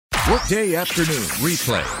Workday afternoon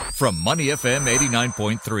replay from Money FM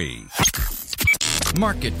 89.3.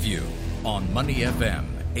 Market View on Money FM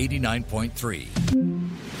 89.3.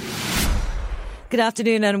 Good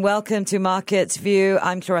afternoon and welcome to Market View.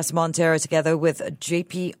 I'm Clarissa Montero together with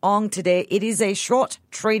JP Ong today. It is a short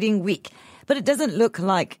trading week, but it doesn't look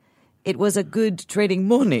like it was a good trading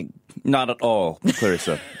morning. Not at all,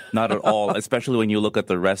 Clarissa. Not at all, especially when you look at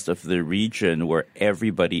the rest of the region where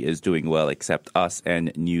everybody is doing well except us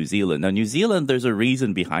and New Zealand. Now, New Zealand, there's a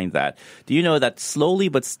reason behind that. Do you know that slowly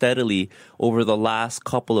but steadily over the last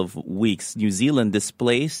couple of weeks, New Zealand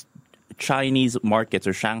displaced Chinese markets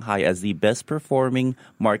or Shanghai as the best performing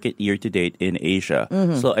market year to date in Asia.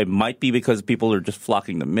 So it might be because people are just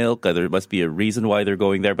flocking to milk. There must be a reason why they're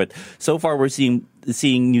going there. But so far we're seeing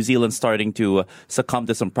New Zealand starting to succumb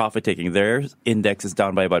to some profit taking. Their index is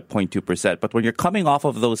down by about 0.2%. But when you're coming off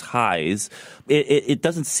of those highs, it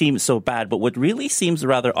doesn't seem so bad. But what really seems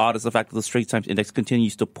rather odd is the fact that the Straits Times Index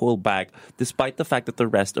continues to pull back despite the fact that the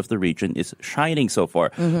rest of the region is shining so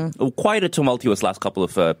far. Quite a tumultuous last couple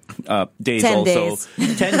of days 10 also.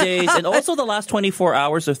 days. 10 days. And also the last 24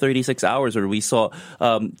 hours or 36 hours where we saw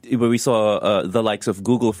the likes of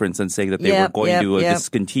Google, for instance, saying that they were going to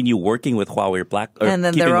discontinue working with Huawei Black. And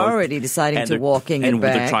then they're already deciding to walking it back. And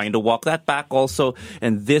they're trying to walk that back also.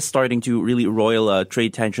 And this starting to really roil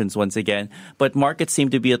trade tensions once again. But markets seem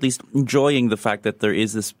to be at least enjoying the fact that there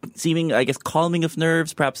is this seeming, I guess, calming of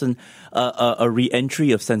nerves, perhaps a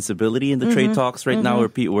re-entry of sensibility in the trade talks right now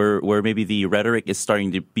where maybe the rhetoric is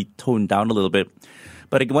starting to be toned down a little bit.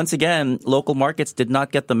 But once again, local markets did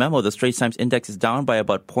not get the memo. The Straits Times Index is down by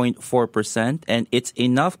about 0.4%, and it's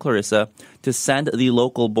enough, Clarissa, to send the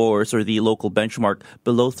local bourse or the local benchmark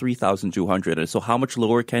below 3,200. And so how much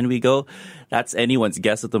lower can we go? That's anyone's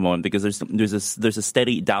guess at the moment because there's a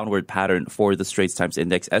steady downward pattern for the Straits Times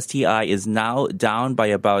Index. STI is now down by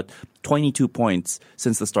about 22 points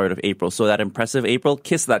since the start of April. So that impressive April,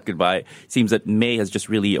 kiss that goodbye. Seems that May has just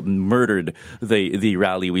really murdered the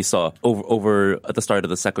rally we saw over at the start of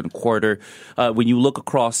the second quarter. When you look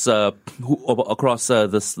across the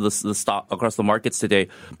stock across the markets today,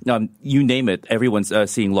 you name it, everyone's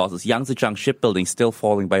seeing losses. Yangzijiang Shipbuilding still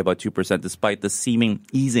falling by about 2% despite the seeming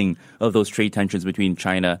easing of those trade tensions between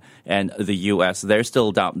China and the U.S. They're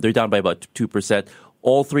still down. They're down by about 2%.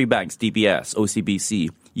 All three banks, DBS, OCBC,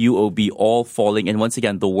 UOB, all falling. And once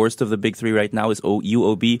again, the worst of the big three right now is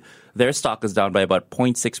UOB. Their stock is down by about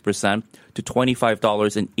 0.6% to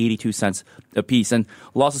 $25.82 a piece. And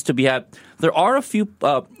losses to be had. There are a few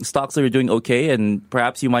stocks that are doing okay, and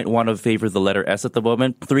perhaps you might want to favor the letter S at the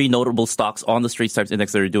moment. Three notable stocks on the Straits Times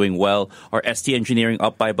Index that are doing well are ST Engineering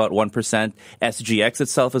up by about 1%. SGX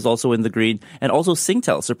itself is also in the green. And also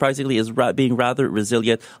Singtel, surprisingly, is being rather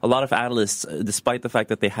resilient. A lot of analysts, despite the fact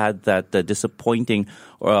that they had that disappointing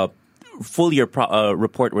full year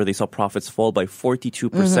report where they saw profits fall by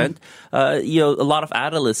 42%. A lot of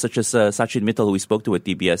analysts such as Sachin Mittal, who we spoke to at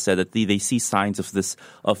DBS, said that they see signs of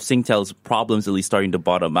Singtel's problems at least starting to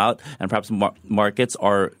bottom out, and perhaps markets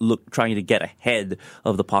are trying to get ahead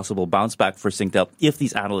of the possible bounce back for Singtel if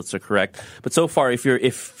these analysts are correct. But so far, if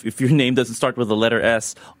your name doesn't start with the letter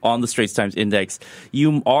S on the Straits Times Index,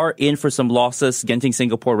 you are in for some losses. Genting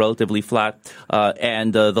Singapore relatively flat,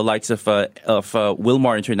 and the likes of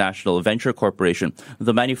Wilmar International, Venture Corporation.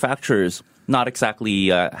 The manufacturers not exactly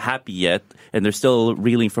happy yet, and they're still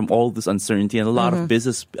reeling from all this uncertainty. And a lot of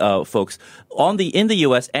business folks in the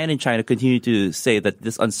U.S. and in China continue to say that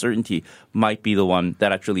this uncertainty might be the one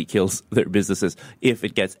that actually kills their businesses if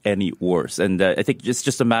it gets any worse. And I think it's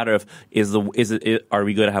just a matter of are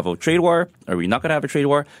we going to have a trade war? Are we not going to have a trade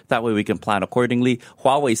war? That way we can plan accordingly.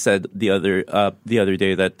 Huawei said the other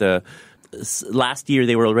day that last year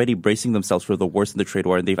they were already bracing themselves for the worst in the trade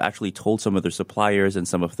war, and they've actually told some of their suppliers and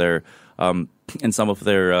some of their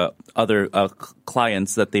other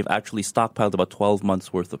clients that they've actually stockpiled about 12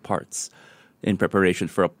 months worth of parts in preparation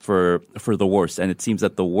for the worst. And it seems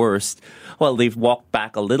that the worst, well, they've walked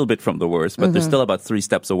back a little bit from the worst, but they're still about 3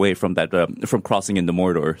 steps away from that, from crossing into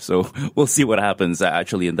Mordor. So we'll see what happens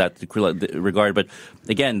actually in that regard. But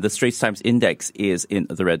again, the Straits Times Index is in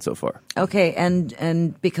the red so far. Okay.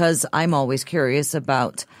 And because I'm always curious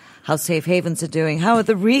about how safe havens are doing. How are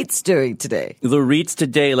the REITs doing today? The REITs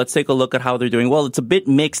today, let's take a look at how they're doing. Well, it's a bit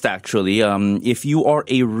mixed, actually. If you are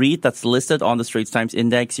a REIT that's listed on the Straits Times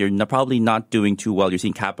Index, you're probably not doing too well. You're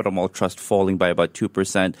seeing Capital Mall Trust falling by about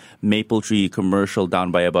 2%, Mapletree Commercial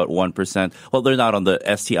down by about 1%. Well, they're not on the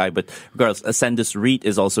STI, but regardless, Ascendus REIT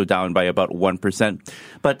is also down by about 1%.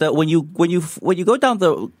 But when you go down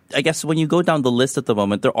the list at the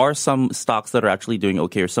moment, there are some stocks that are actually doing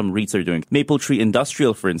okay, or some REITs are doing. Mapletree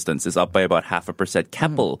Industrial, for instance, instance, is up by about 0.5%.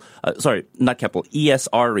 Keppel, not Keppel,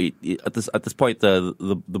 ESRE, at this point,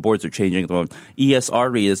 the boards are changing at the moment.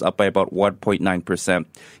 ESRE is up by about 1.9%.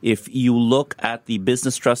 If you look at the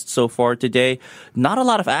business trust so far today, not a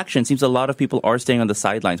lot of action. Seems a lot of people are staying on the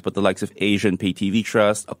sidelines, but the likes of Asian Pay TV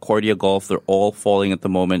Trust, Accordia Golf, they're all falling at the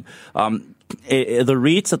moment. The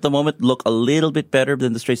REITs at the moment look a little bit better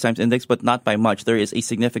than the Straits Times Index, but not by much. There is a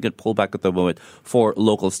significant pullback at the moment for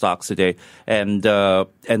local stocks today, and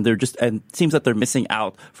it seems that they're missing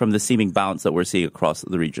out from the seeming bounce that we're seeing across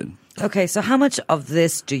the region. Okay, so how much of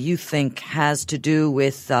this do you think has to do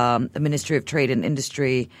with the Ministry of Trade and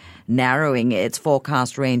Industry narrowing its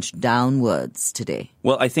forecast range downwards today?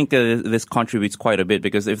 Well, I think this contributes quite a bit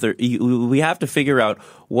because we have to figure out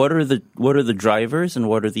what are the drivers and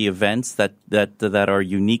what are the events that are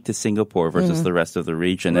unique to Singapore versus the rest of the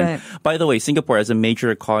region. Right. And by the way, Singapore as a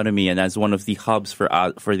major economy and as one of the hubs for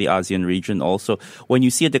the ASEAN region, also when you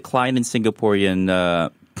see a decline in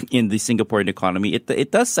in the Singaporean economy,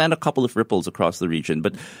 it does send a couple of ripples across the region,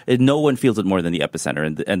 but no one feels it more than the epicenter.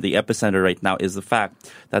 And the epicenter right now is the fact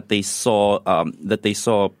that they saw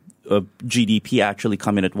GDP actually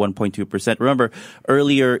come in at 1.2%. Remember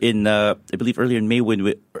earlier in May,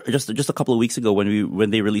 when just a couple of weeks ago when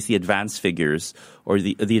they released the advanced figures or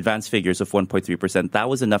the advanced figures of 1.3%, that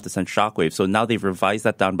was enough to send shockwaves. So now they've revised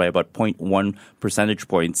that down by about 0.1 percentage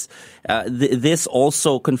points. This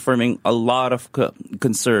also confirming a lot of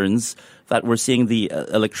concerns that we're seeing the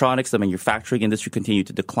electronics, the manufacturing industry continue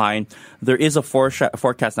to decline. There is a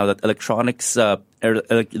forecast now that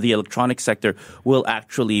the electronics sector will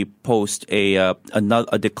actually post a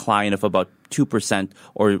decline of about 2%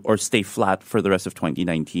 or stay flat for the rest of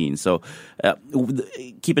 2019. So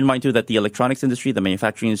keep in mind too that the electronics industry, the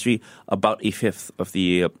manufacturing industry, about a fifth of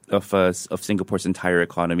of Singapore's entire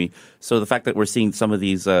economy. So the fact that we're seeing some of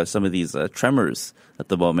these tremors at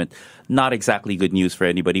the moment, not exactly good news for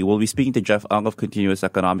anybody. We'll be speaking to Jeff Ong of Continuous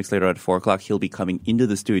Economics later at 4:00. He'll be coming into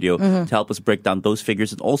the studio to help us break down those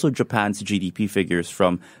figures and also Japan's GDP figures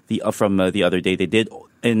from the other day. They did.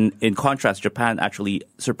 In contrast, Japan actually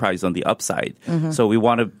surprised on the upside. So we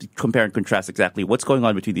want to compare and contrast exactly what's going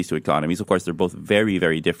on between these two economies. Of course, they're both very,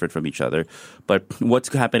 very different from each other. But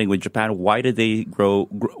what's happening with Japan? Why did they grow?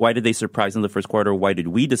 Why did they surprise in the first quarter? Why did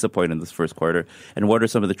we disappoint in this first quarter? And what are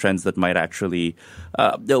some of the trends that might actually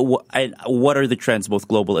what are the trends, both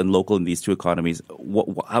global and local, in these two economies?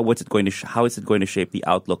 How is it going to shape the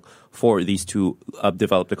outlook for these two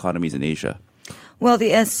developed economies in Asia? Well,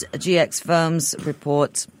 the SGX firms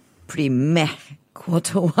report pretty meh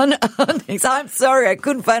Q1 earnings. I'm sorry, I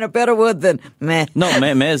couldn't find a better word than meh. No,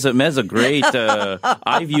 meh is a great.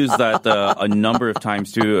 I've used that a number of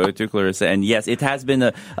times too, Clarissa. And yes, it has been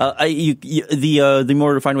the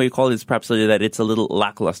more refined way to call it is perhaps that it's a little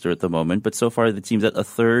lackluster at the moment. But so far, it seems that a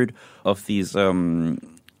third of these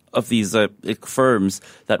firms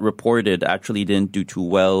that reported actually didn't do too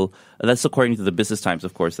well. That's according to the Business Times,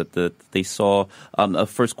 of course, that they saw a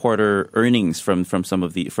first quarter earnings from some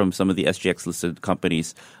of the SGX listed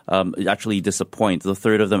companies actually disappoint. The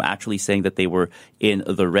third of them actually saying that they were in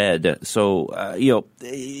the red. So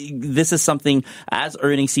this is something as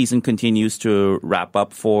earnings season continues to wrap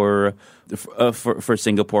up for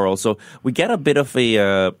Singapore. Also, we get a bit of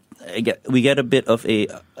a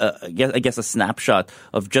snapshot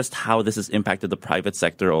of just how this has impacted the private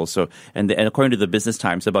sector also. And according to the Business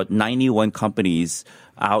Times, about 91 companies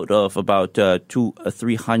out of about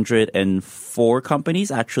 304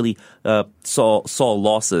 companies actually saw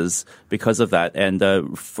losses because of that. And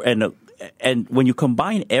when you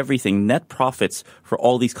combine everything, net profits for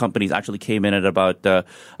all these companies actually came in at about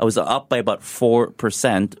was up by about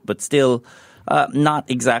 4%, but still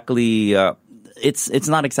not exactly. It's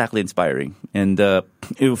not exactly inspiring. And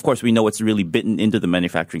of course, we know it's really bitten into the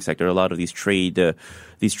manufacturing sector. A lot of these trade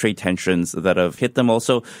tensions that have hit them.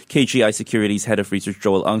 Also, KGI Securities head of research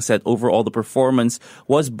Joel Ung said overall the performance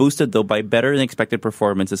was boosted though by better than expected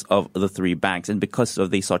performances of the three banks, and because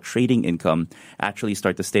they saw trading income actually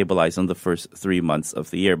start to stabilize on the first 3 months of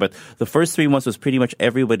the year. But the first 3 months was pretty much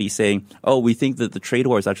everybody saying, "Oh, we think that the trade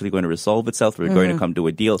war is actually going to resolve itself. We're going to come to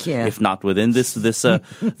a deal. Yeah. If not within these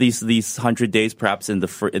 100 days, perhaps in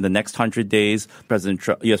the next 100 days."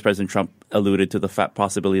 U.S. President Trump alluded to the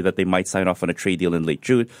possibility that they might sign off on a trade deal in late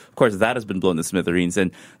June. Of course, that has been blown to smithereens,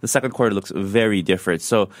 and the second quarter looks very different.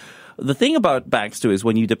 So the thing about banks, too, is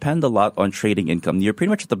when you depend a lot on trading income, you're pretty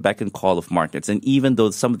much at the beck and call of markets. And even though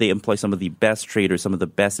they employ some of the best traders, some of the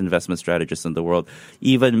best investment strategists in the world,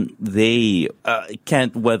 even they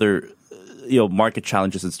can't weather market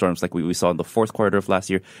challenges and storms like we saw in the fourth quarter of last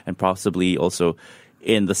year and possibly also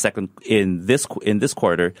in this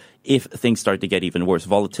quarter if things start to get even worse.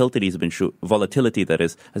 Volatility has been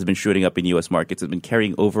shooting up in U.S. markets. Has been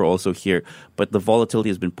carrying over also here, but the volatility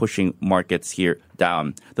has been pushing markets here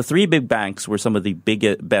down. The three big banks were some of the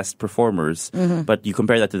best performers, but you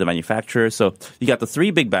compare that to the manufacturers. So you got the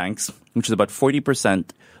three big banks, which is about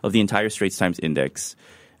 40% of the entire Straits Times index,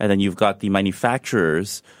 and then you've got the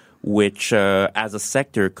manufacturers, which as a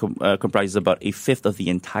sector comprises about a fifth of the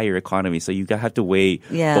entire economy. So you have to weigh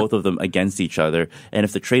both of them against each other. And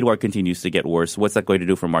if the trade war continues to get worse, what's that going to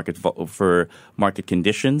do for market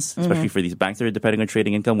conditions, especially for these banks that are depending on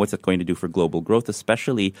trading income? What's that going to do for global growth,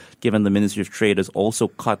 especially given the Ministry of Trade has also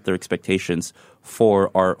cut their expectations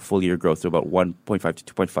for our full year growth to about 1.5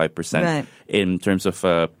 to 2.5% in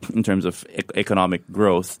terms of economic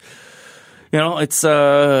growth. You know, it's,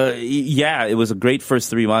 it was a great first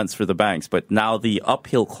 3 months for the banks, but now the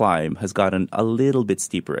uphill climb has gotten a little bit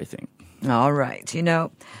steeper, I think. All right. You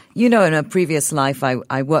know, in a previous life,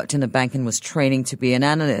 I worked in a bank and was training to be an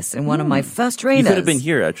analyst. And one of my first trainers. You could have been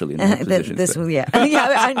here, actually. In I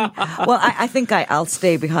think I'll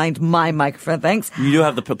stay behind my microphone. Thanks. You do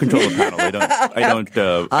have the control panel.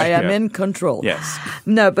 I am in control. Yes.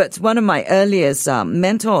 No, but one of my earliest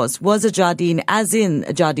mentors was a Jardine, as in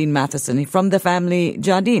Jardine Matheson, from the family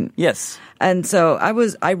Jardine. Yes. And so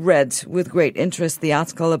I read with great interest the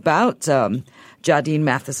article about Jardine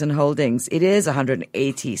Matheson Holdings. It is a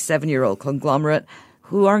 187-year-old conglomerate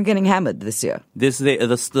who are getting hammered this year.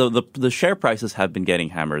 The share prices have been getting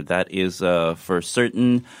hammered. That is for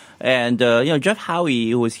certain. And Jeff Howie,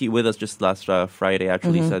 who was with us just last Friday,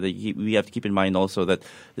 actually said that we have to keep in mind also that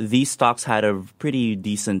these stocks had a pretty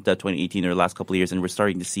decent 2018 or last couple of years, and we're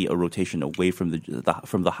starting to see a rotation away from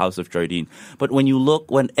the House of Jardine. But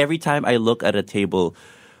every time I look at a table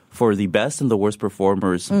for the best and the worst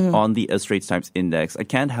performers on the Straits Times index, I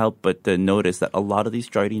can't help but notice that a lot of these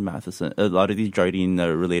Jardine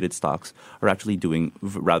related stocks are actually doing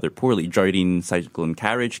rather poorly. Jardine Cycle and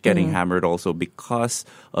Carriage getting hammered also because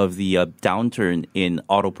of the downturn in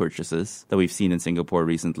auto purchases that we've seen in Singapore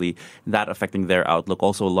recently, that affecting their outlook.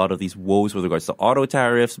 Also, a lot of these woes with regards to auto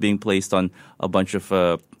tariffs being placed on a bunch of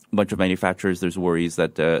manufacturers. There's worries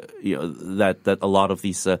that that a lot of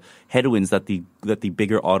these headwinds that the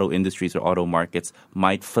bigger auto industries or auto markets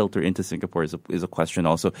might filter into Singapore is a question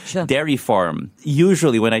also. Sure. Dairy Farm.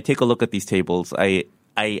 Usually, when I take a look at these tables, I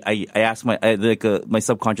ask my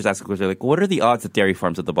subconscious asks a question like, what are the odds that Dairy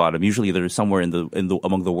Farm's at the bottom? Usually they're somewhere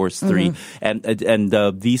among the worst three, and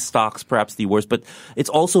these stocks perhaps the worst. But it's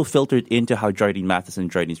also filtered into how Jardine Matheson,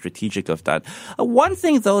 Jardine Strategic have done. One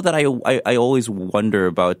thing though that I always wonder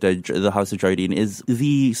about the House of Jardine is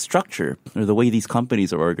the structure or the way these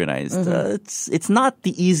companies are organized. It's not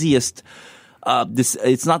the easiest.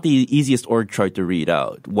 It's not the easiest org chart to read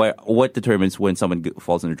out. What determines when someone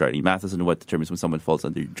falls under Jardine Matheson? What determines when someone falls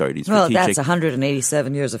under Jardine Strategic? Well, that's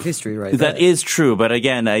 187 years of history right there. That is true. But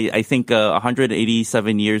again, I think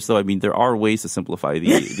 187 years, though, I mean, there are ways to simplify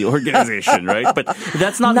the organization, right? But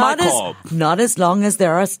that's not my call. Not as long as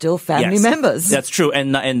there are still family members. That's true.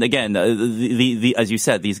 And again, as you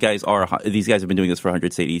said, these guys have been doing this for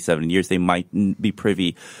 187 years. They might be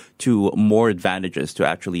privy to more advantages to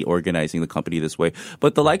actually organizing the company this way.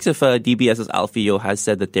 But the likes of DBS's Alfio has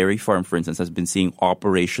said that Dairy Farm, for instance, has been seeing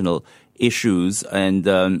operational issues, and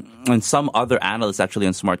some other analysts actually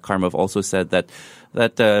on Smart Karma have also said that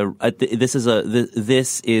this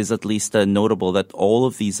is at least notable that all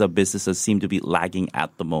of these businesses seem to be lagging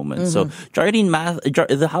at the moment. So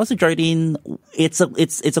the House of Jardine, it's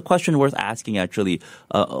a question worth asking actually.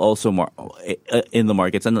 Also more in the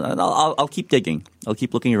markets, and I'll keep digging. I'll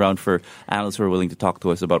keep looking around for analysts who are willing to talk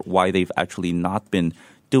to us about why they've actually not been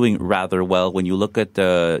doing rather well. When you look at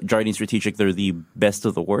Jardine Strategic, they're the best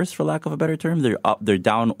of the worst, for lack of a better term. They're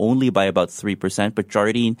down only by about 3%, but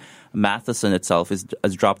Jardine Matheson itself has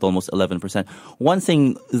dropped almost 11%. One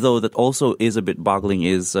thing, though, that also is a bit boggling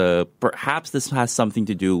is perhaps this has something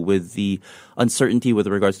to do with the uncertainty with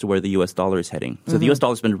regards to where the U.S. dollar is heading. So the U.S.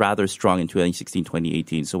 dollar has been rather strong in 2016,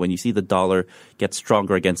 2018. So when you see the dollar get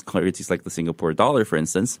stronger against currencies like the Singapore dollar, for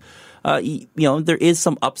instance, there is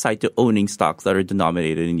some upside to owning stocks that are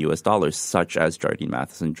denominated in U.S. dollars, such as Jardine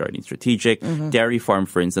Matheson, Jardine Strategic, Dairy Farm,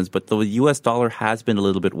 for instance. But the U.S. dollar has been a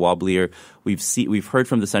little bit wobblier. We've heard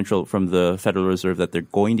from the Federal Reserve that they're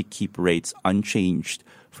going to keep rates unchanged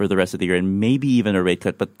for the rest of the year, and maybe even a rate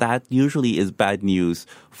cut. But that usually is bad news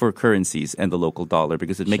for currencies and the local dollar,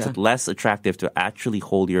 because it makes it less attractive to actually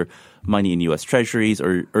hold your money in U.S. treasuries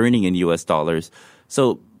or earning in U.S. dollars.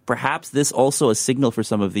 So perhaps this also a signal for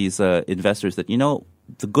some of these investors that,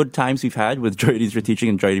 the good times we've had with Joyity Strategic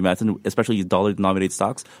and Joyity Matheson, especially these dollar-denominated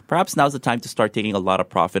stocks, perhaps now's the time to start taking a lot of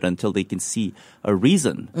profit until they can see a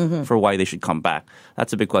reason for why they should come back.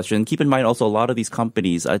 That's a big question. Keep in mind also a lot of these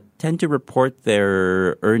companies tend to report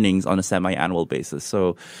their earnings on a semi-annual basis.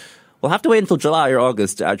 So we'll have to wait until July or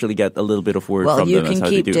August to actually get a little bit of word from them. Well, you can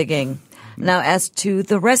keep digging. Now, as to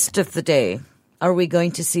the rest of the day, are we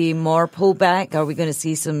going to see more pullback? Are we going to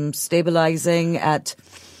see some stabilizing at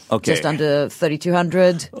just under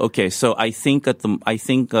 3,200? Okay, so I think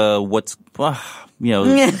what's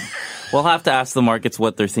we'll have to ask the markets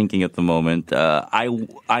what they're thinking at the moment. I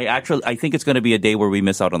think it's going to be a day where we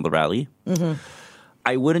miss out on the rally. Mm-hmm.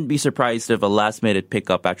 I wouldn't be surprised if a last-minute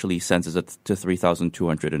pickup actually sends us to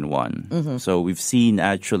 3,201. Mm-hmm. So we've seen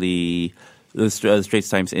actually the Straits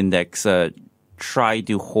Times Index try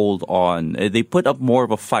to hold on. They put up more of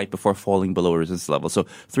a fight before falling below resistance level. So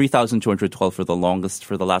 3,212 for the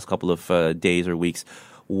last couple of days or weeks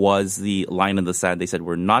was the line in the sand. They said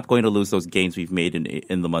we're not going to lose those gains we've made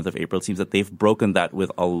in the month of April. It seems that they've broken that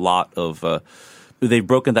with a lot of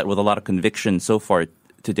conviction so far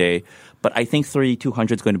today. But I think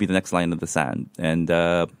 3,200 is going to be the next line in the sand. And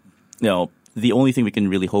the only thing we can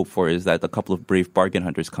really hope for is that a couple of brave bargain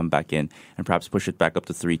hunters come back in and perhaps push it back up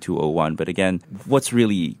to 3,201. But again, what's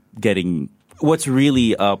really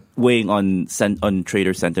weighing on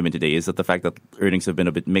trader sentiment today is that the fact that earnings have been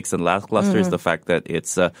a bit mixed and lackluster, is the fact that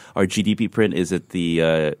it's our GDP print, is it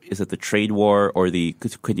the trade war or the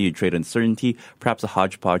continued trade uncertainty, perhaps a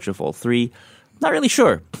hodgepodge of all three. Not really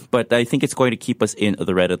sure, but I think it's going to keep us in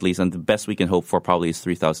the red at least, and the best we can hope for probably is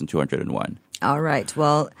 3,201. All right.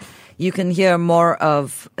 Well, you can hear more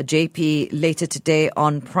of JP later today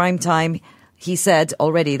on Primetime. He said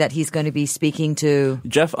already that he's going to be speaking to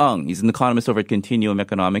Jeff Ng. He's an economist over at Continuum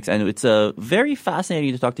Economics, and it's very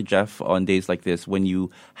fascinating to talk to Jeff on days like this when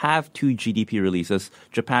you have two GDP releases,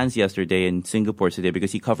 Japan's yesterday and Singapore's today,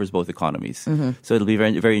 because he covers both economies. Mm-hmm. So it'll be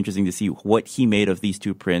very, very interesting to see what he made of these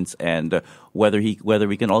two prints and whether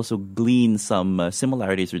we can also glean some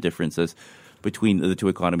similarities or differences between the two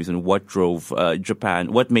economies and what drove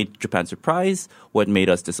what made Japan surprise, what made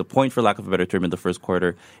us disappoint, for lack of a better term, in the first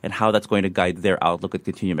quarter, and how that's going to guide their outlook at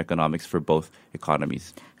Continuum Economics for both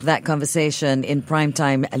economies. That conversation in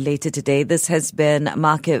Primetime later today. This has been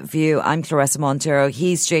Market View. I'm Clarissa Montero.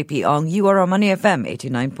 He's JP Ong. You are on Money FM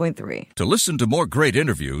 89.3. To listen to more great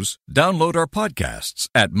interviews, download our podcasts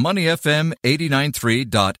at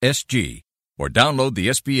moneyfm893.sg. or download the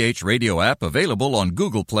SPH radio app available on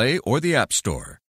Google Play or the App Store.